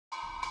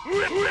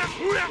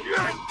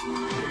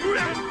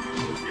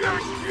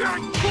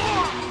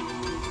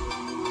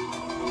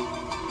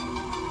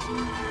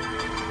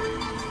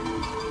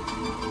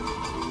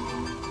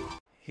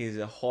He's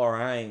a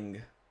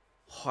harang.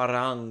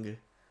 Harang.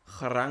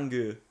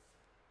 Harangu.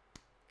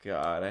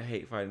 God, I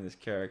hate fighting this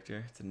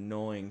character. It's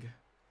annoying.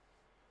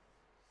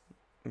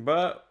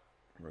 But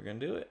we're gonna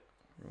do it.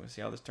 We're gonna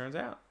see how this turns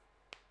out.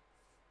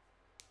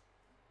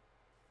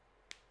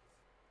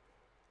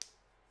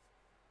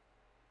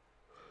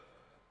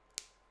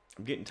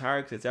 I'm getting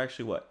tired because it's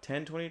actually what,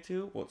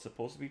 10:22? Well, it's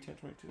supposed to be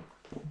 10:22.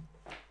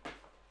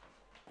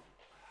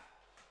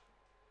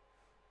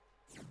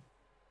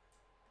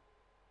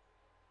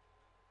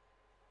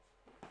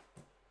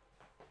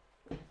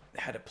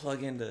 I had to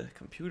plug in the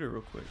computer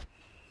real quick.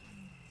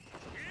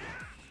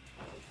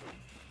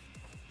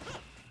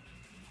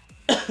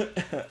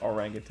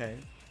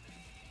 Orangutan.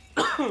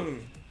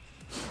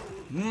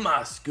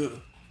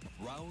 Moscow.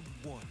 Round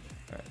one.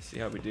 Alright, see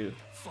how we do.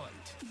 Fight.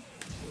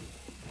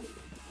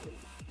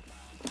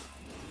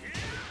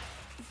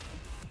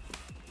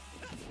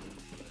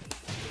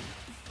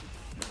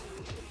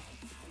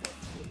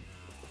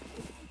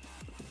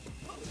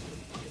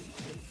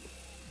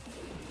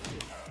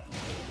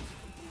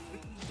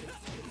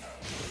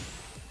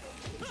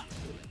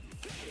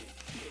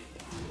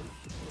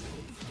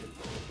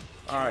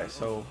 Alright,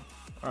 so,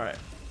 alright.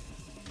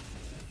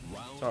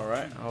 It's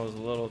alright. I was a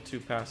little too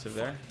passive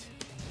there.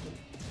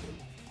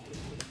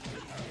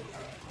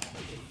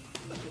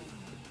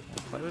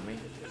 Play with me?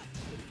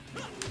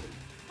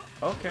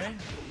 Okay.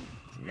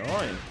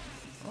 Annoying.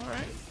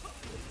 Alright.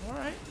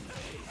 Alright.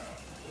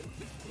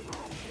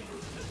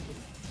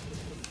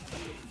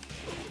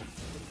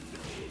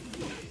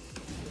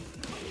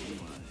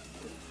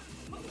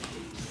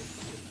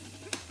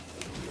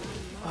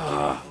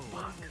 Ah.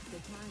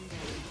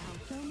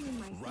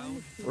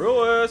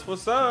 Ruiz,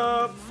 what's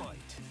up?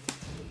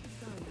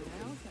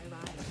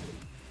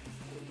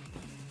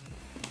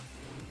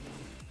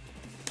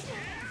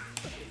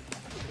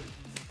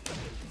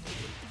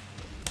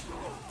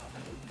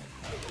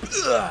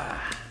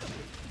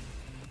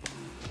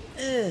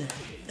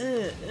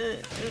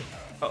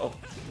 Uh-oh.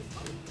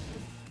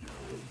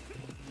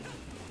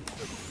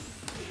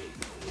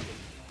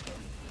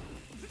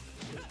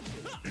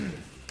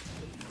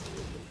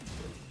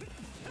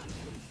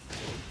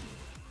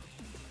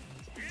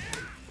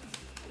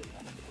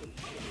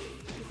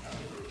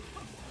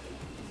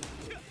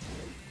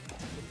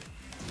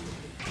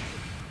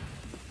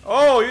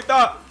 Oh, you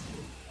thought.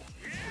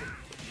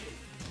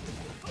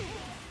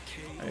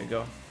 There you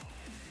go.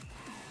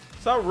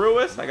 What's up,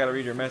 Ruiz? I gotta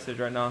read your message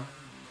right now.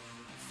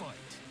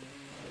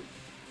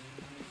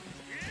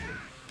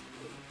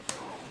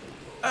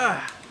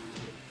 Ah.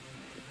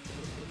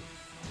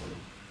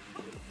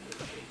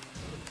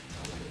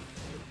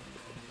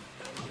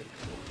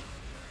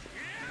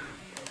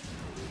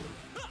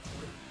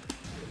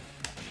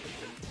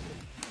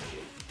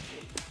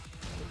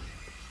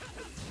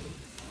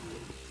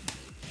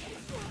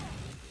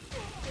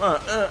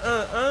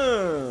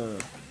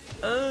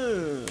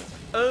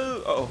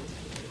 Oh.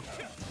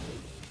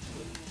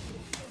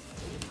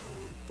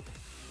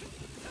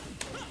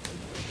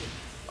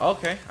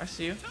 Okay, I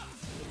see you.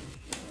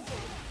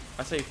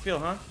 That's how you feel,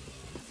 huh?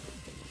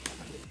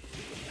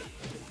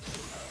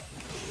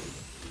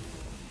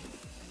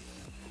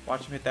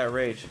 Watch him hit that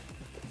rage.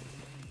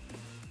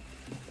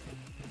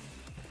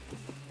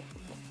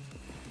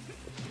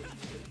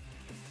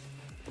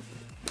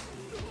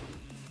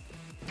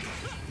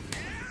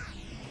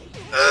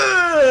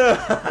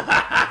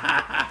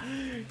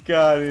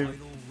 Got him.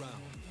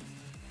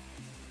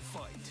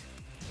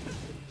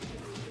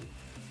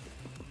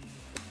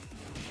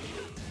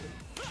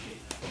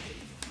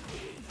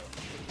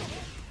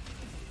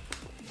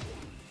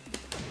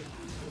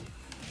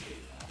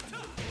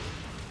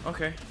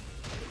 Okay.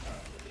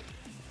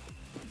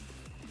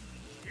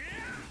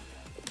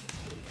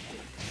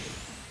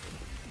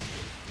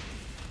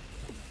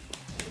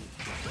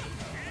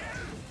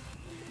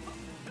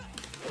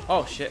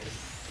 Oh shit.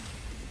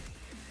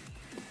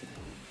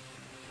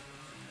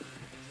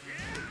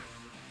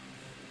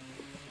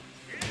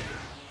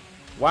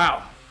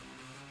 Wow.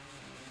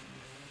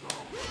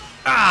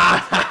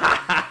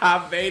 Ah!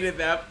 I baited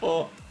that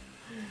pull.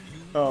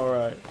 All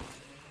right.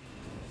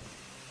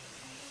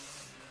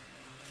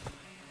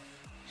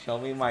 Show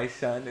me my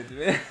son. It's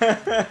been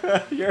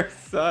your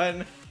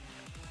son.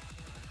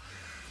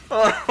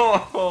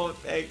 Oh,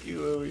 thank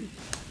you, Louis.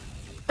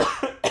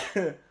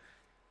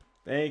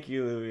 Thank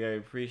you, Louis. I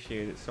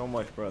appreciate it so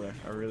much, brother.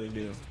 I really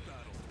do.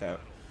 That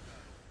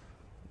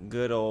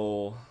good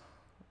old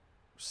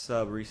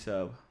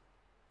resub.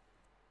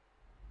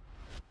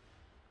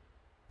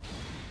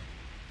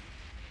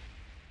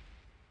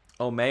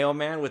 Oh, Mayo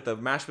Man with the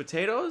mashed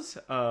potatoes.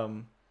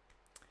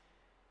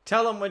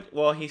 Tell him what.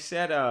 Well, he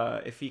said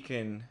he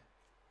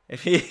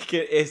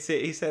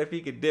said if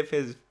he could dip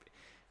his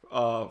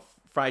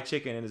fried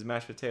chicken in his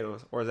mashed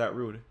potatoes, or is that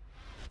rude?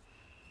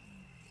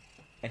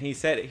 And he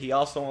said he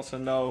also wants to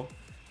know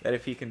that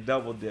if he can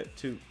double dip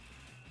too.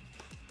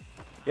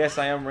 Yes,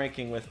 I am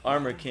ranking with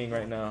Armor King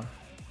right now.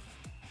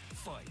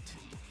 Fight.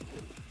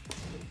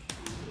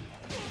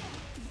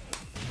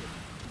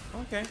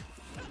 Okay.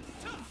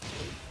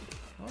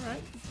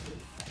 Alright.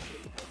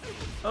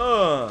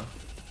 Oh!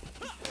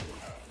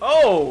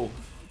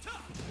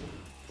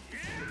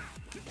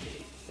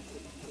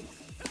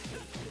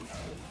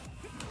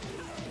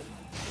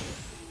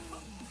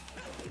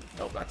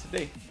 Nope, not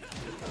today.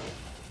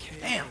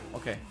 Damn.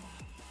 Okay.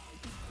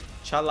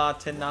 Chala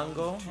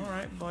Tenango.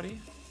 Alright, buddy.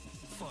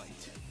 Fight.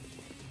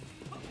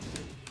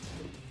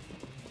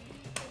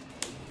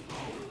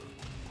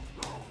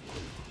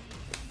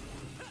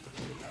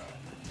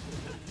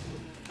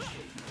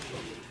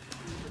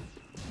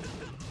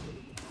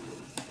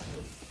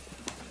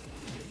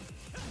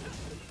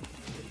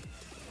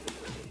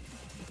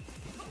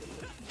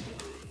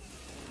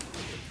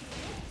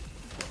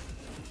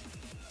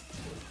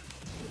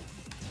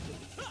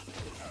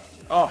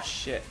 Oh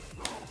shit.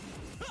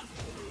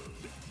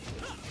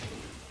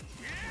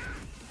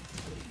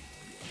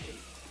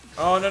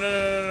 Oh no no no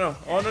no no no.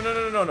 Oh no no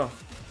no no no.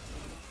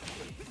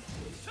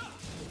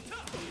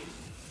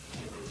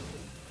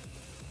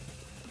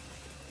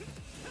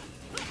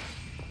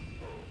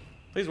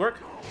 Please work.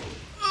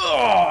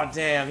 Oh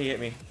damn, he hit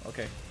me.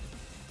 Okay.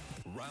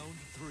 Round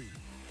 3.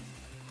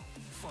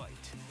 Fight.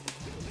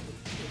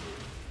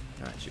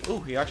 Got you.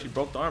 Ooh, he actually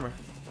broke the armor.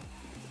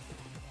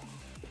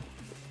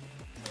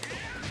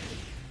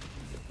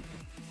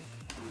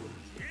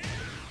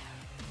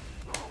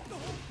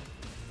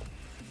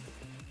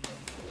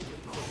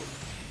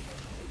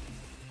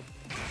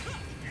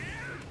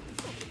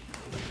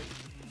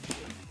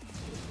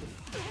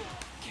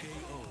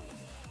 KO.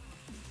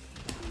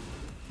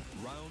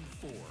 Round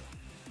 4.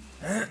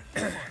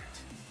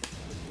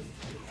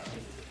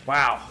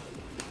 Wow.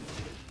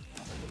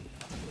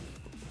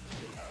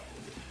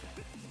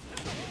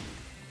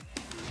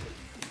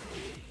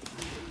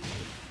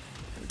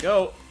 Here we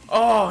go.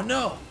 Oh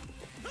no.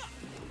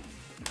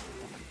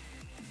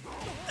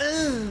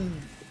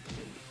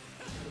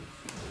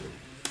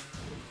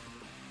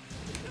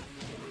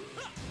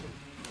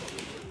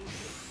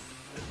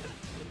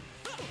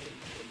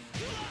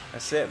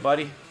 That's it,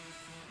 buddy.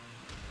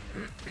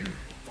 Final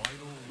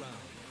round.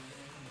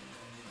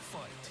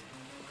 Fight.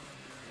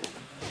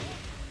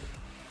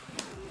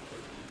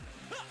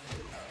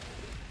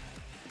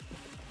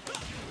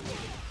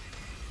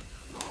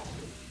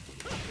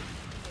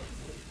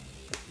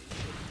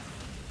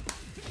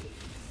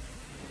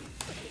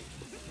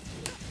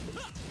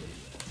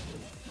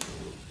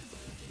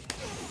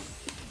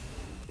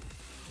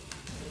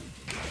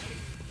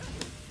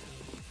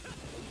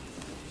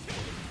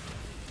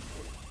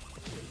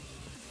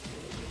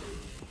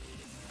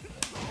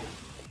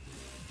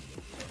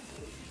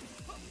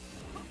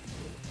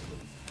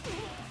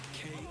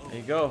 There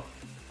you go.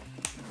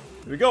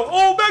 Here we go.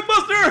 Oh,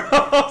 backbuster!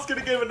 I was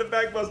gonna give him the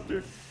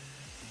backbuster.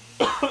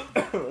 I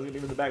was gonna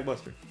give him the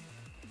backbuster.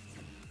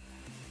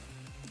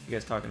 You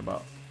guys talking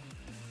about?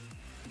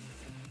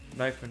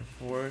 Knife and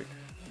fork.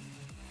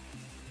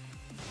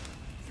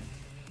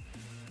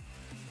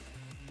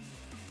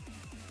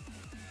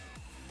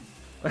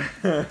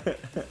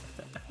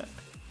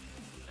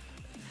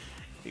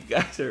 You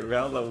guys are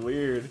hella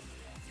weird.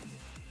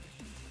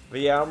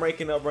 But yeah, I'm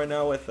ranking up right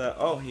now with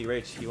oh, he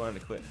raged. He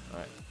wanted to quit. All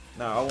right.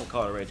 No, I won't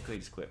call it a rage quit. He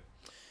just quit.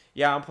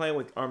 Yeah, I'm playing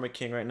with Armor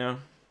King right now.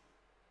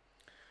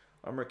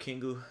 Armor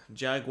Kingu,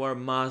 Jaguar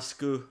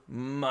Masku.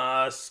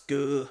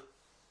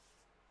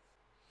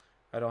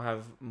 I don't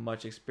have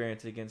much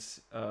experience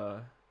against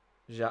a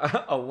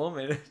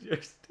woman.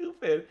 You're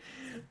stupid.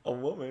 A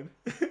woman.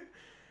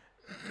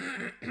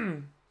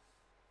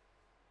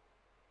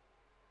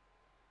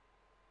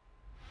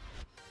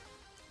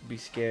 Be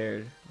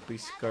scared. Be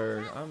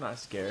scared. I'm not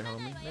scared,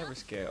 homie. Never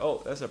scared.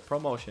 Oh, that's a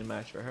promotion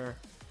match for her.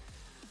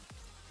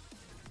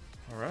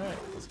 Alright,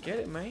 let's get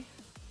it, man.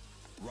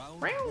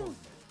 Round 1.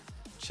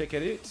 Check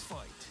it out.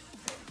 Fight.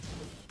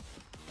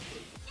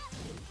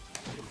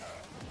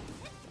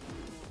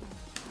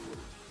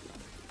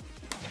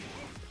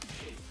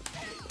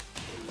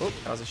 Oh,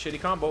 that was a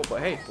shitty combo,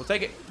 but hey, we'll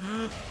take it.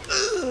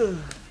 Uh-oh.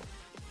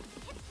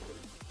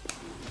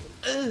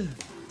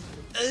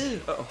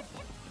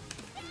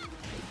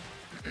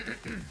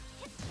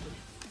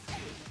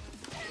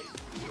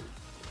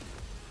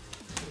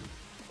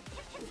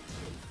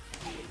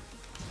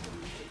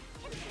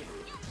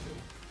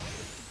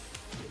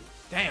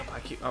 Damn,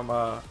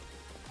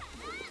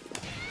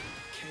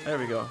 there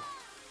we go.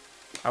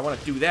 I want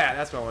to do that.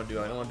 That's what I want to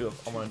do. I don't want to do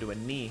I want to do a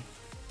knee.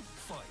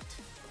 Fight.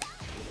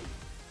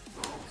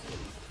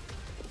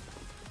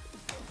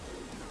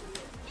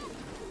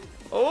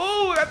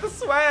 Oh, got the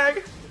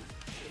swag.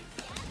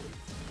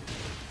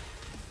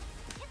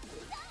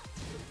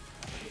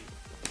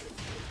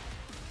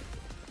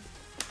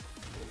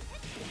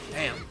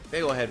 Damn,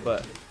 big ol'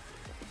 headbutt.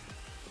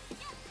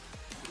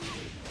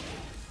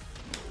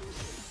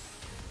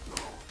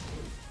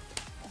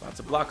 Lots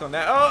of block on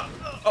that. Oh,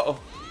 uh-oh.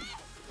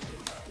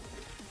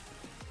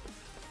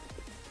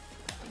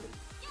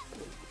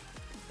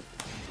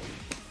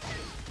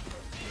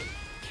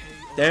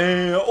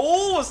 Damn.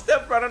 Oh,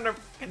 step right on their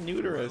fucking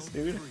uterus,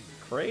 dude.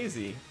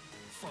 Crazy.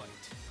 Fight.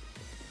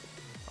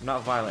 I'm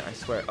not violent, I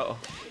swear. Uh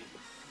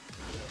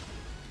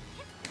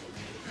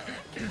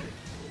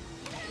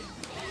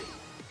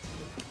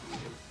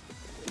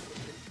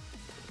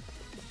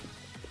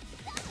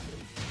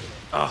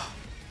oh. Oh.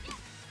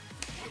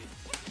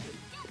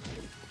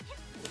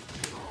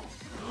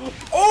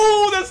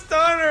 Oh, the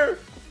stunner!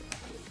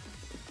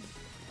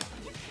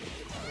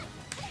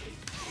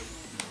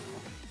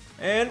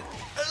 And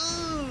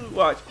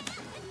watch.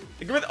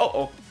 Give her the,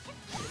 oh.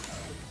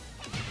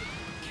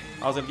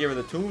 I was gonna give her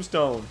the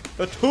tombstone.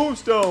 The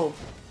tombstone.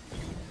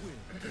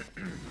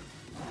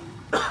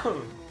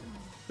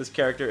 This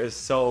character is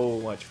so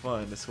much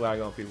fun to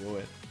swag on people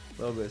with. A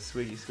little bit of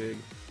swiggy swig.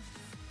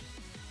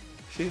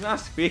 She's not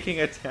speaking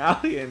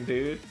Italian,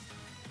 dude.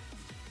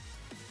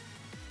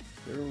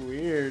 They're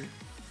weird.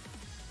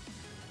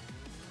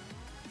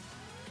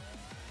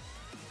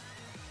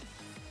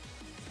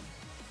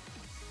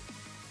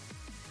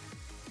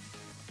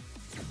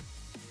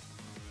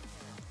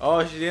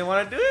 Oh, she didn't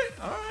want to do it?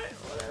 Alright,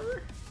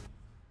 whatever.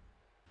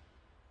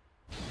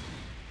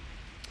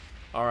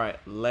 Alright,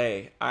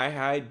 Lei.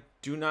 I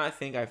do not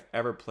think I've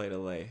ever played a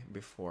Lei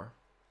before.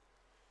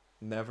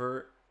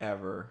 Never,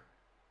 ever,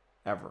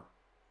 ever.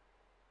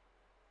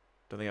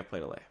 Don't think I've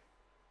played a Lei.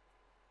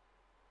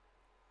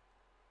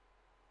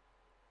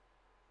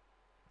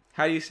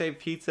 How do you say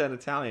pizza in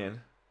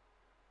Italian?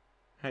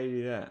 How do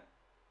you do that?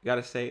 You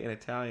gotta say it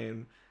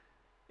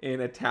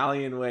in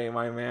Italian way,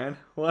 my man.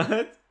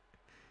 What?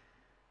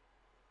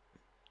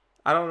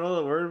 I don't know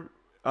the word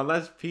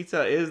unless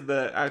pizza is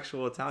the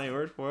actual Italian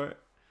word for it.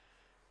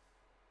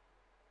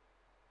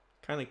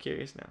 Kind of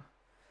curious now.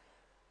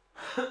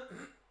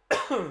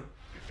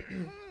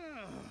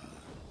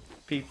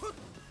 Pizza.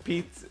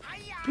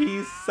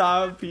 You're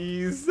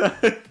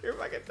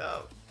fucking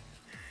dumb.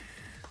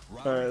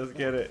 Alright, let's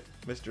get it.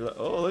 Mr.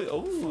 Oh,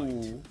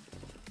 oh.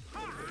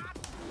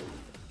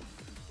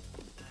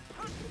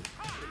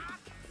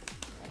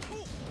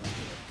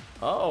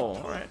 Oh,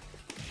 alright.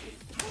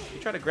 You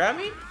try to grab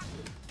me?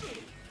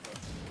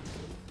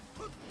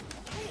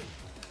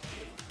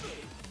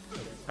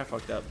 I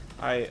fucked up.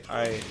 I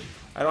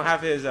don't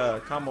have his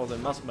combos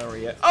and muscle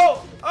memory yet.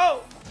 Oh!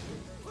 Oh!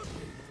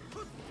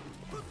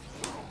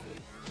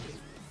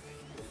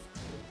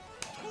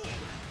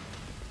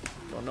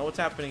 Don't know what's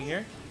happening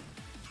here.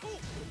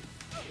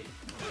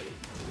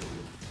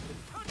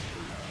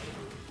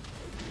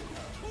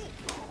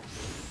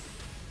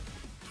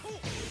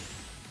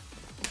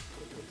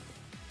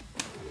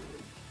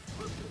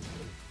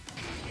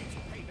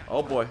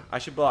 Oh boy, I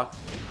should block.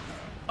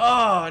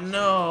 Oh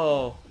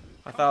no!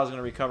 I thought I was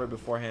gonna recover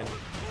beforehand.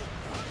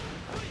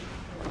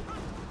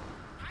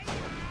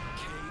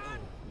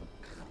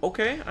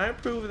 Okay, I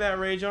improved that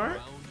rage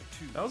art.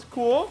 That was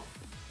cool.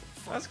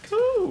 That's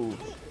cool.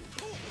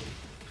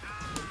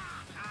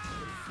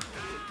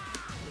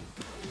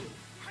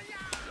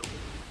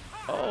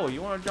 Oh,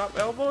 you want to drop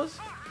elbows?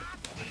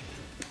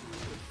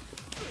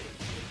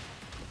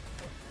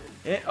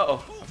 Yeah.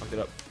 Uh-oh, I fucked it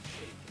up.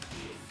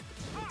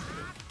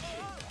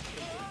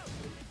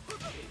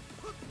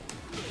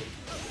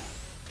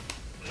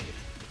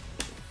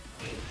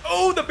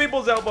 Oh, the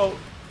people's elbow.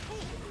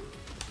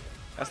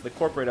 That's the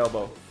corporate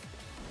elbow.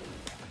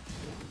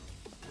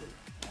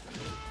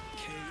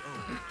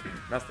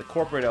 That's the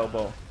corporate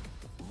elbow.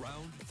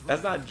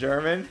 That's not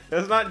German.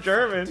 That's not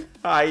German.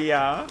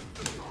 Hiya.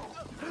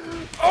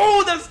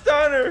 Oh, the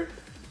stunner.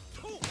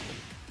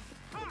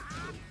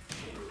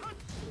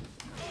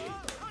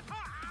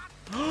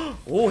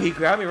 Oh, he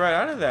grabbed me right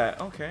out of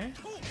that. Okay.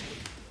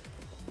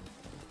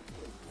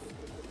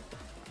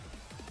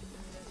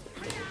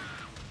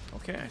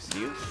 Okay, I see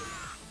you.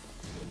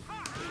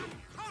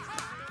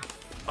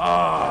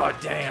 Oh,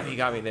 damn, he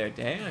got me there.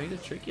 Damn, he's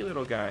a tricky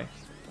little guy.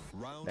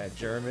 That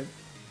German.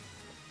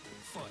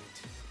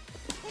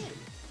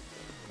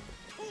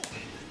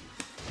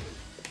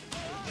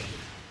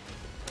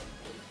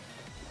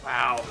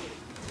 Wow.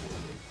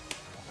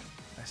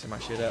 I set my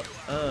shit up.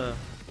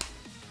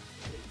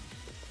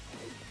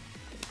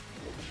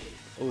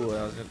 Ooh,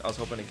 I was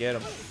hoping to get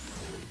him.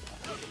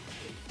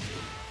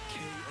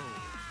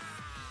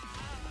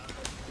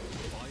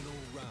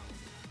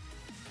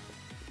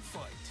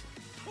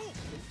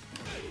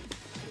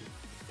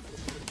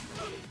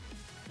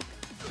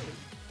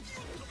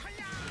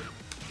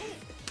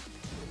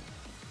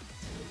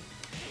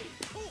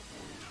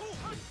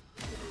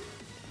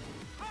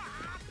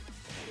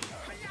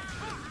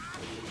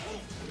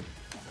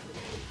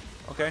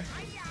 Okay.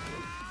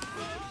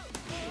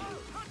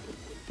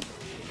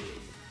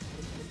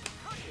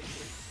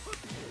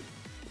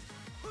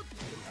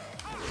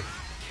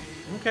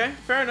 Okay,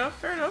 fair enough,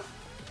 fair enough.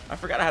 I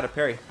forgot I had a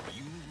parry.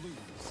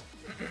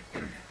 I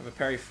have a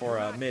parry for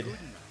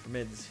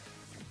mids.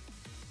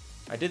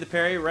 I did the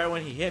parry right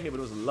when he hit me, but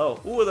it was low.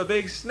 Ooh, the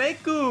big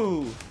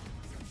snake-oo!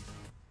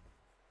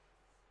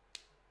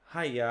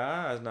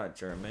 Hiya is not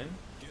German.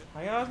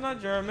 Hiya is not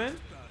German.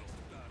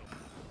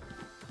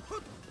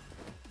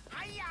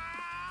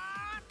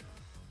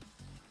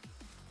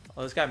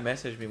 Oh, this guy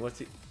messaged me. What's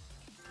he?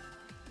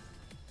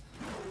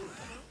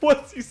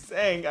 What's he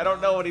saying? I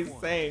don't know what he's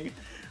saying.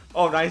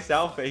 Oh, nice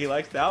outfit. He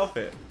likes the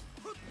outfit.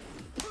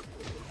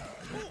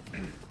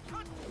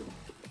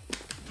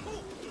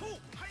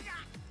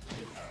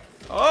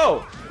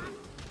 Oh!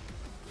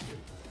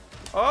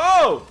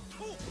 Oh!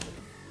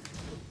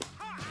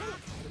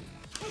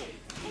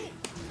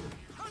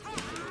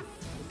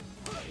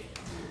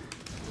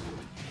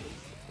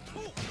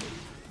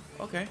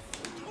 Okay.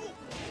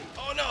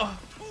 Oh no!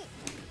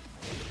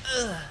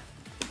 Ugh.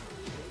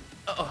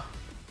 Uh-oh.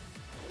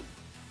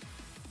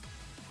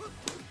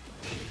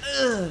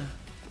 Ugh.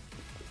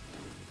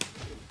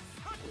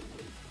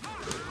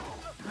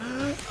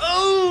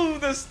 Oh,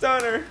 the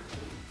stunner!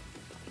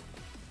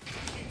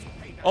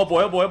 Oh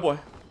boy, oh boy, oh boy.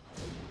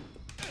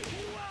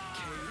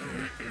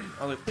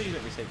 I was like, please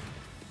let me say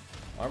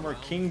Armor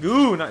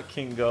Kingu, not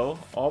Kingo.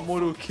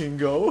 Amoru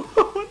Kingo.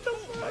 What the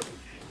fuck?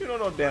 You don't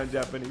know damn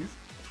Japanese.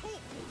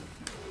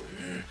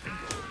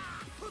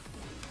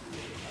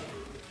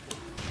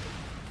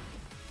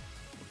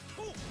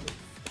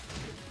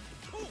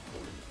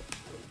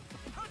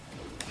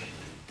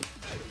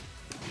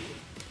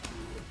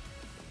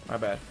 My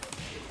bad.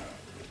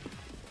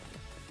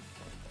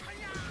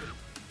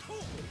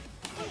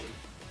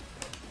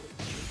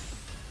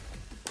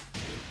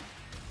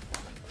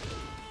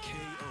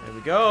 There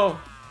we go.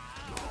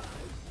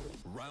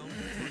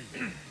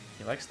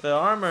 He likes the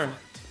armor.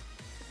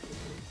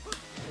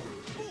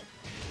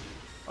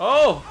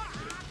 Oh!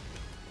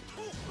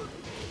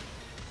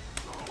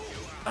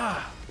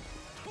 Ah!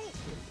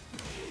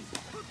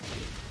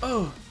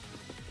 Oh!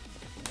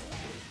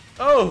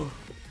 Oh!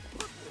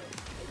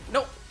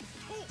 No!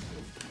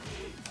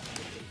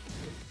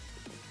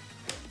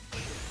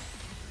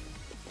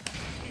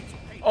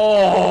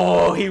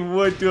 Oh, he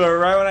would do it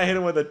right when I hit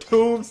him with a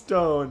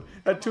tombstone.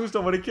 That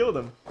tombstone would have killed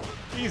him.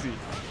 Easy.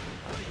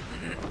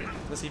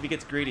 Let's see if he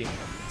gets greedy.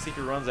 See if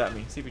he runs at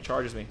me. See if he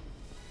charges me.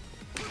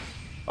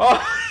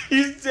 Oh,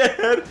 he's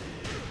dead.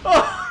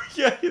 Oh,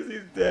 yes,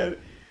 he's dead.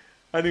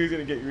 I knew he was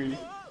going to get greedy.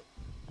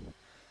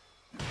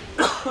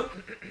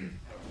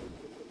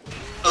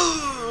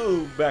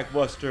 Oh,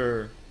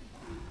 backbuster.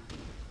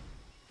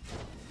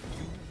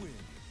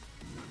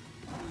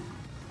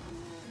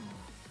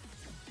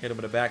 Hit him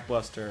with a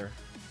backbuster.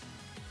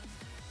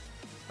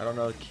 I don't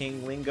know,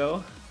 King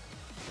Lingo.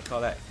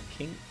 Call that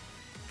King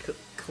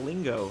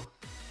Klingo.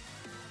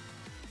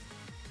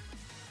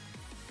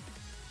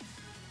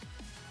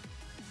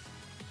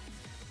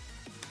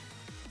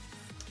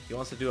 He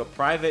wants to do a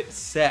private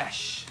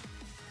sesh.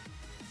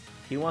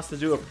 He wants to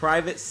do a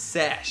private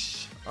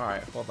sesh.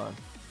 Alright, hold on.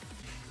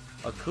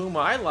 Akuma,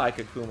 I like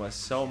Akuma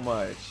so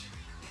much.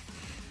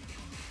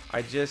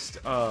 I just,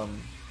 I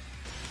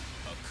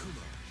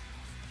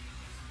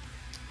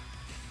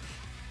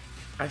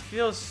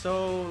feel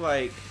so,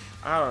 like,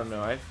 I don't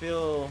know, I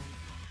feel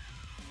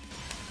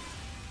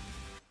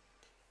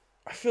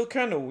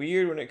kind of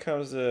weird when it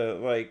comes to,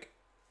 like,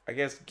 I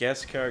guess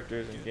guest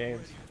characters in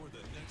games.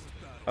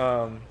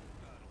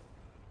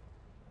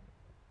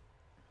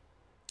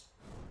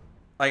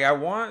 Like, I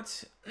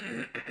want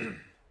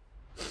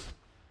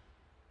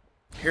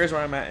here's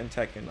where I'm at in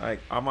Tekken. Like,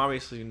 I'm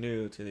obviously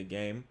new to the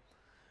game.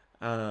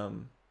 I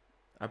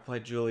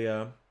played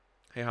Julia,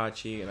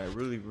 Heihachi, and I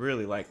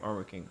really like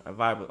Armor King. I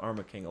vibe with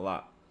Armor King a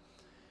lot.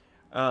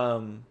 But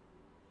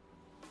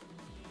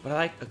I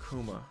like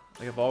Akuma.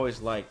 Like, I've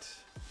always liked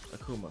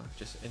Akuma,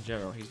 just in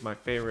general. He's my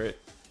favorite.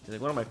 He's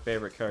like one of my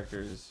favorite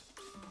characters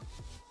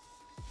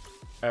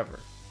ever.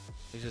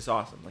 He's just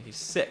awesome. Like, he's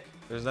sick.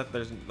 There's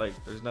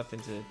nothing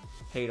to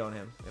hate on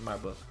him in my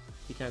book.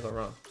 He can't go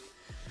wrong.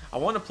 I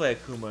want to play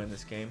Akuma in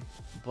this game,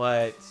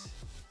 but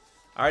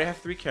I already have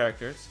 3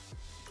 characters,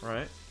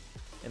 right?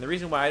 And the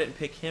reason why I didn't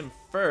pick him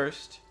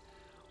first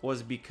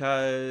was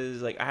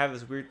because, like, I have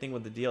this weird thing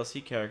with the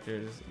DLC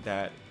characters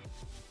that,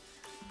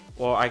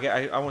 well,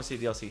 I want to say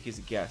DLC. He's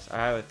a guest.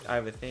 I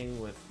have a thing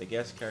with the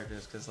guest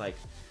characters because, like,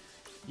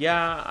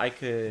 yeah, I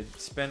could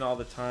spend all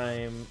the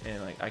time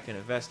and, like, I can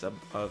invest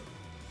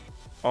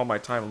all my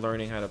time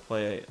learning how to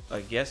play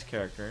a guest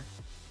character,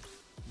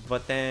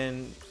 but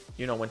then,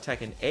 you know, when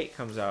Tekken 8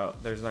 comes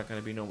out, there's not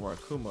going to be no more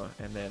Akuma,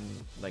 and then,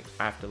 like,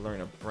 I have to learn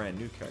a brand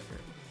new character,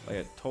 like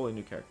a totally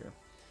new character, and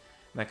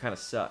that kind of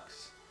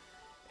sucks.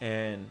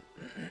 And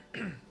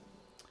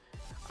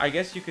I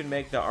guess you could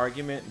make the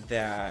argument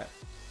that,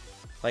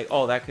 like,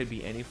 oh, that could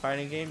be any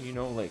fighting game, you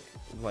know, like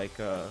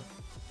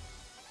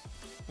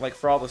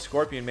for all the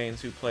Scorpion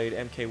mains who played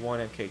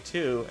MK1,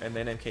 MK2, and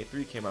then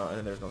MK3 came out, and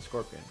then there's no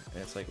Scorpion,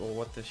 and it's like, well,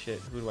 what the shit?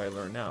 Who do I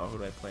learn now? Who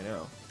do I play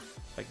now?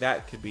 Like,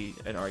 that could be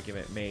an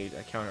argument made,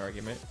 a counter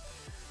argument.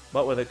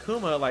 But with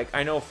Akuma, like,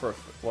 I know for,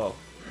 well,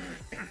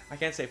 I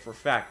can't say for a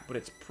fact, but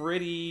it's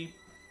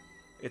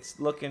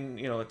looking,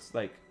 you know, it's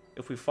like,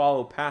 if we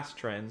follow past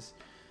trends,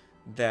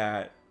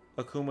 that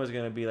Akuma is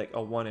going to be like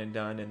a one and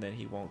done, and then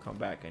he won't come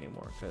back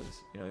anymore, because,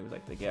 you know, he was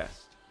like the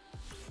guest.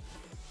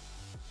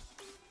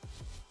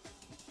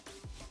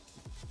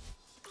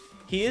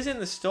 He is in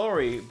the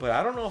story, but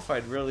I don't know if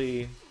I'd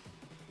really,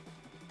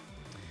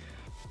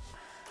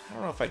 I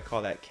don't know if I'd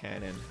call that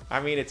canon. I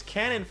mean, it's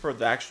canon for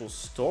the actual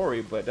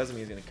story, but it doesn't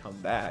mean he's gonna come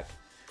back.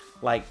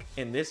 Like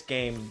in this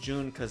game,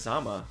 Jun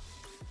Kazama,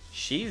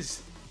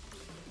 she's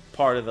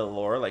part of the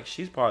lore, like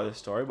she's part of the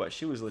story, but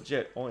she was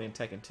legit only in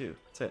Tekken 2.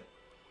 That's it.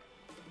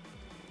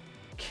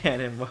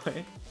 Canon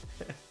boy.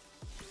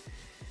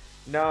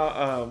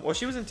 No, well,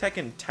 she was in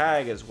Tekken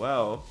Tag as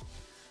well,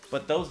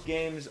 but those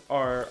games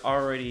are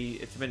already,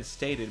 it's been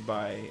stated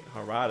by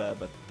Harada,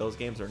 but those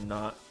games are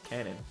not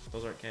canon.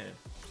 Those aren't canon.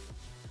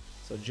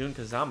 So Jun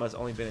Kazama's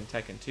only been in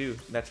Tekken 2.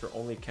 That's her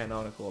only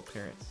canonical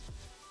appearance.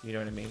 You know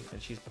what I mean?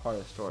 And she's part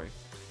of the story.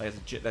 Like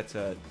that's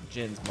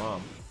Jin's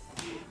mom.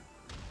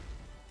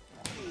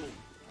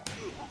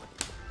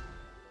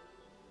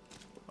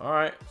 All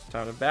right, it's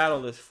time to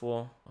battle this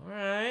fool. All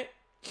right,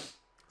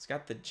 let's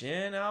got the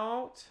Jin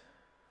out.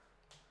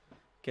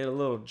 Get a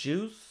little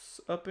juice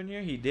up in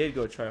here. He did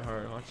go try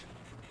hard.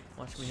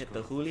 Watch me hit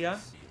the Julia.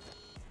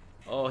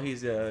 Oh,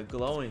 he's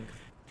glowing.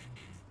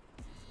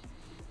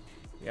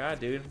 Yeah,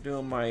 dude, I'm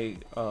doing my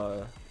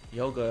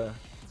yoga,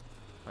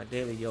 my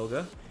daily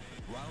yoga.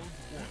 Round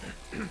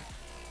 1.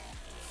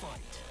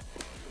 Fight.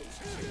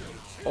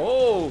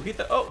 Oh, hit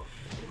the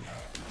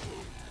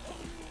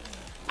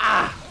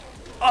ah,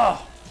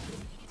 oh.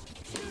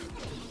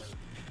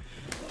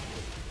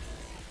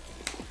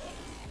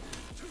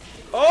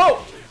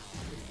 Oh!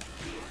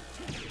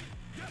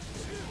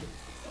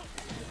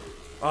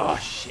 Oh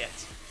shit.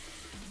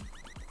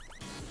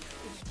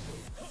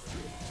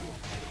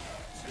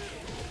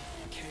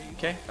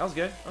 Okay, that was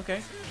good.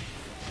 Okay.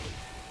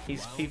 He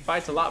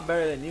fights a lot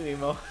better than you,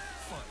 Emo.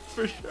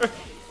 For sure.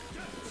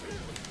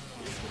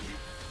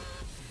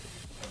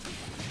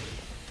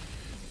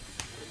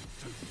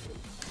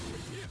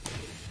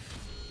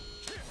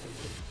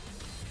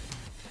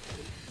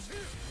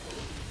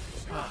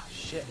 Ah,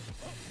 shit.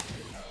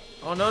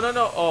 Oh, no, no,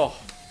 no. Oh.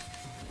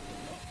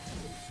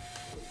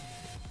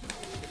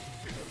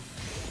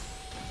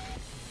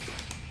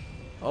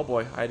 Oh,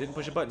 boy. I didn't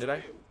push a button, did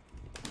I?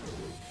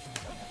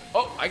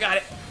 Oh, I got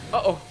it.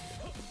 Uh-oh.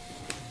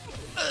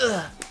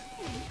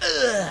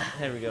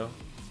 There we go.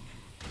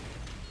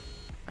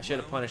 I should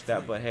have punished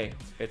that, but hey,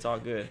 it's all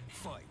good.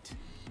 Fight.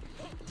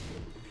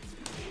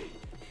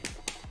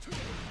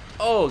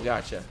 Oh,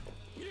 gotcha.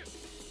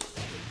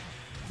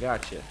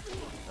 Gotcha.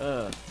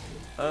 Oh,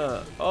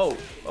 oh,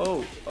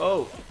 oh.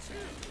 Oh,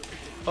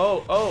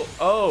 oh,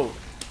 oh.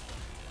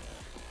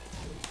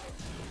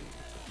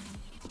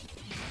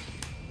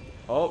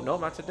 Oh, no,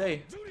 not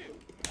today.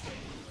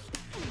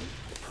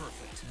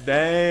 Perfect.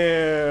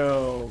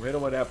 Damn. Hit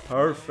him with that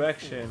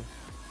perfection.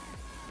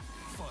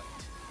 Fight.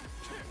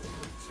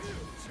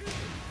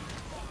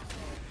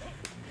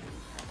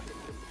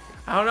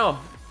 I don't know.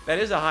 That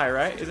is a high,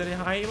 right? Is it a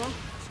high, Emo?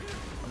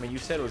 I mean, you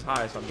said it was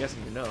high, so I'm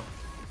guessing you know.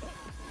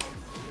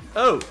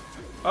 Oh!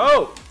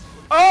 Oh!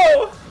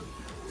 Oh!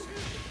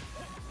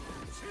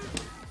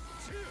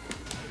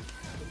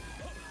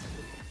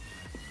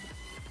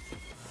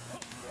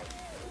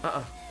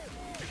 Uh-uh.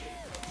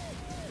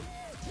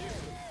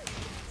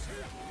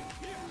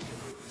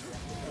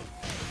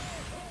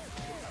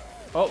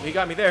 Oh, he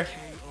got me there.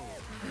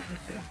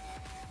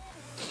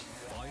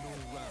 Final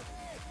round.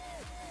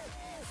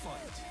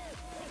 Fight.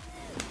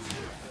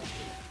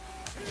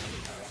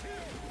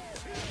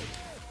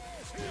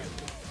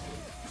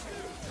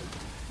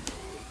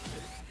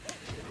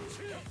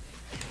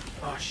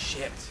 Oh,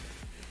 shit.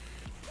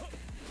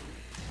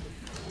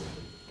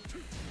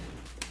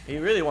 He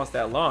really wants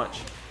that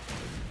launch.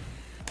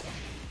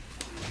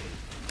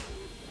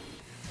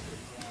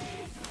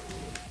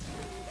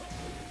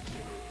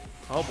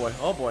 Oh boy,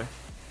 oh boy.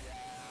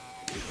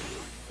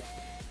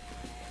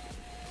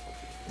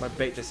 I'm gonna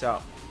bait this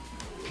out.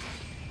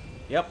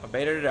 Yep, I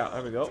baited it out.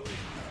 There we go.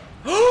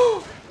 I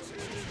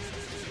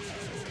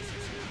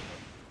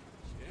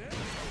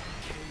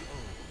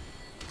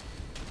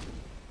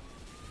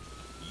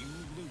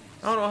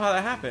don't know how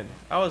that happened.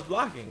 I was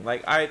blocking.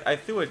 Like, I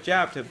threw a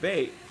jab to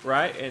bait,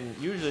 right? And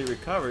usually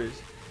recovers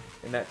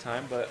in that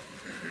time, but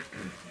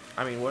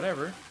I mean,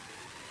 whatever.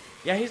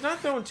 Yeah, he's not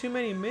throwing too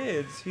many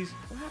mids. What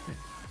happened?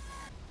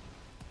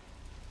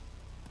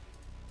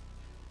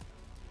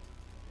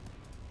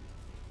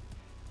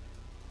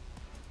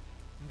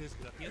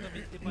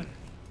 Desgraciadamente para mí,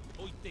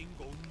 hoy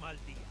tengo un mal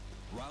día.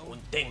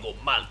 Round Tengo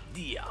mal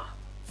día.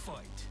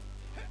 fight.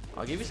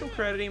 I'll give you some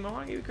credit, Emo.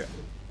 I'll give you credit.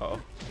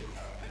 Uh-oh.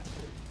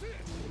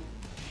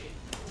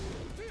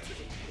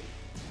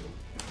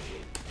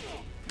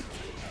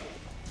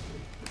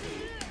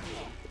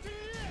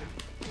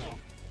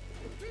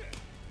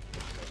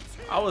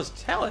 I was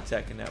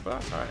teleteching that, but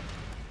that's alright.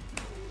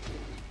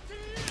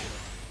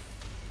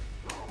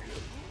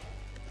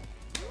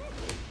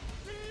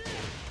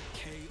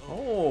 KO.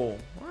 Oh,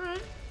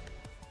 alright.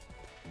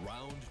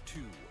 Round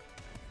 2.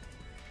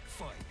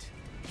 Fight.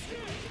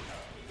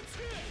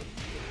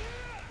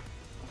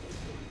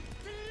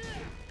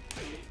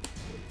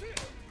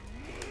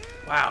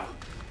 Wow.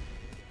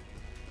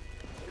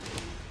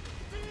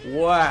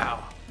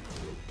 Wow.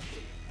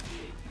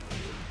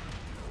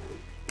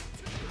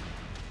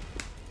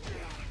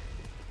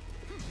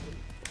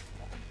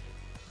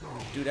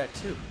 do that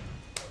too.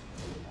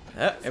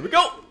 Here we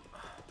go.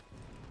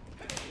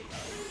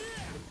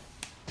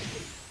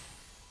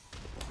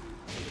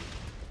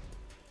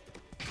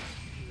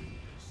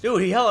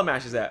 Dude, he hella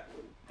mashes that.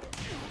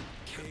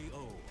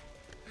 KO.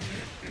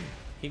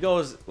 He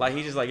goes like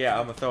he's just like, yeah,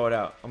 I'm gonna throw it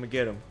out. I'm gonna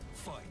get him.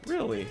 Fight.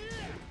 Really?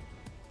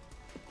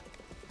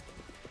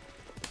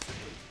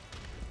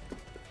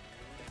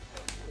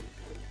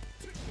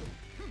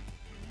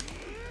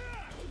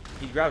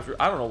 He grabs.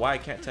 I don't know why I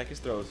can't tech his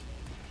throws.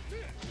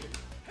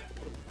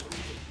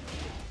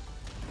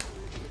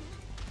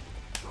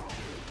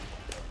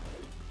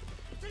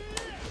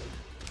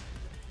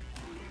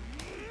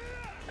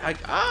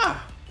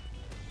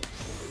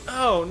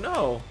 Oh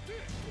no.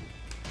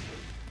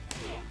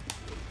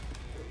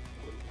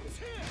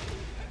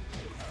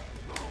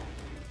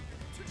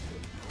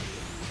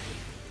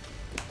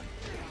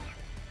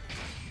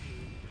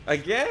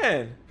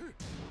 Again.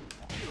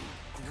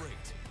 Great.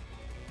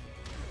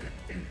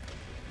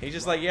 He's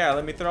just like, yeah,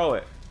 let me throw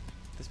it.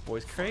 This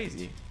boy's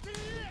crazy.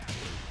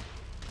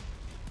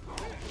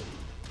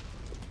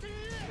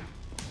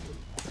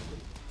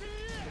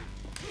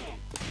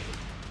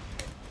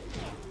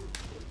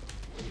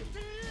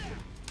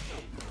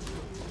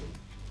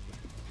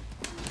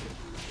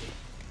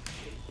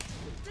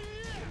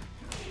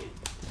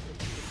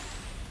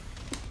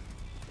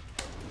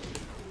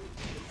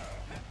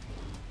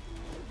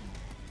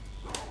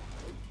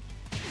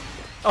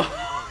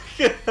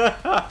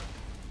 Oh.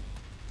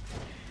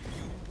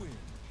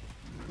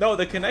 No,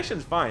 the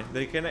connection's fine.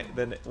 The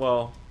connect.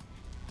 Well.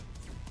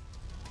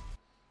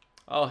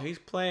 Oh, he's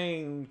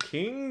playing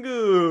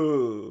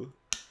Kingu.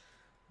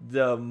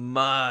 The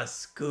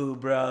Musku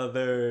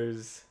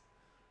brothers.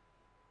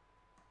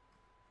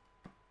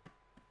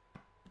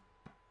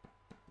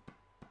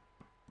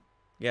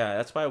 Yeah,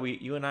 that's why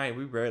you and I,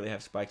 we rarely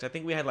have spikes. I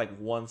think we had like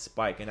one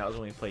spike, and that was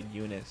when we played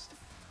Eunice.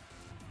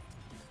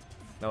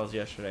 That was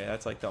yesterday.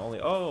 That's like the only.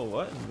 Oh,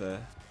 what in the?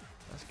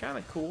 That's kind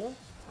of cool.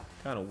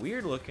 Kind of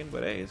weird looking,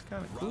 but hey, it's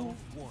kind of cool.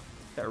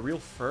 Got real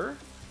fur.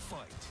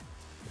 Fight.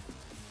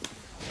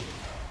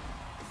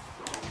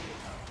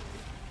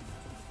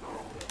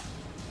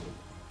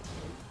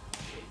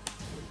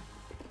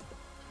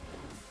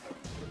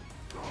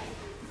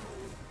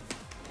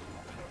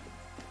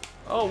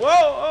 Oh, whoa,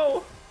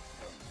 oh.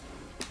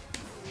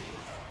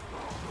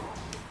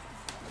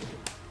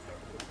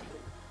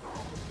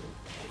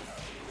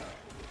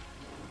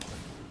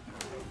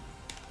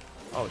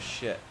 Oh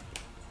shit.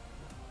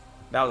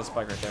 That was a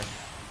spike right there.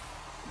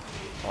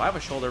 Oh, I have a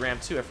shoulder ram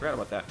too. I forgot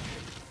about that.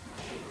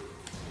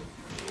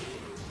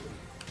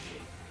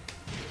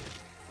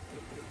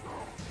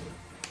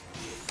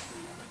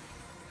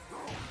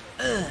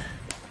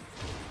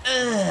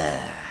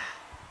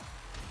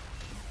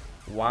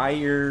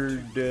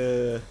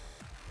 Wired.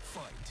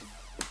 Fight.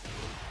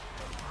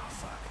 Oh,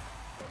 fuck.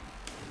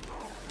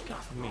 Get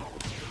off of me.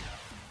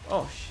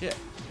 Oh shit.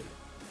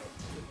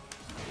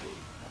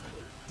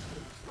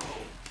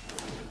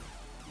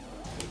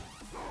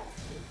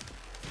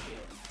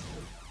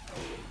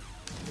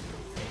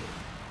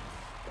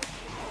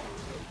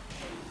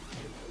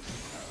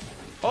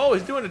 Oh,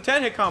 he's doing a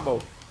 10-hit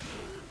combo.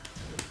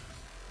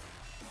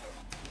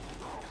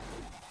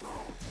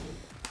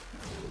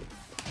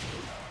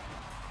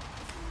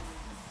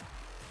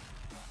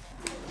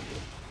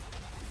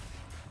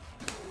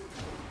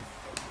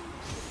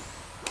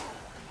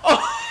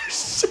 Oh,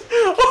 shit.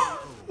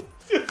 Oh.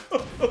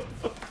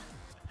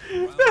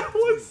 That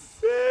was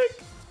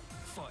sick.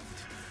 Fight.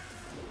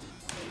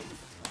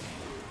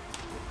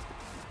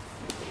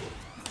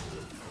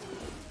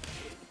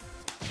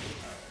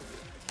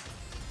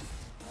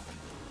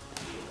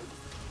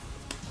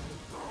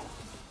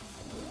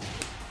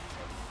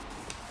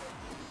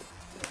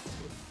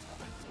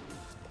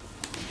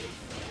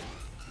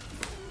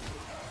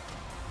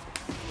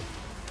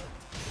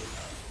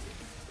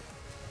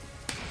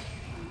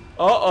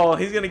 Uh-oh,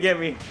 he's gonna get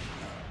me.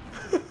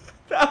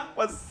 That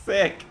was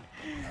sick.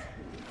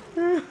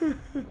 Yeah,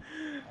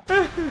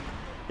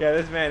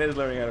 this man is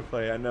learning how to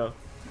play, I know.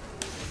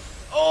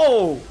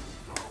 Oh!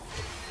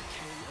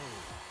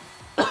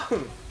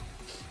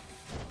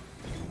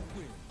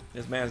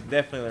 This man's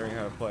definitely learning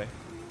how to play.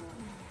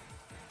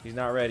 He's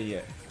not ready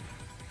yet.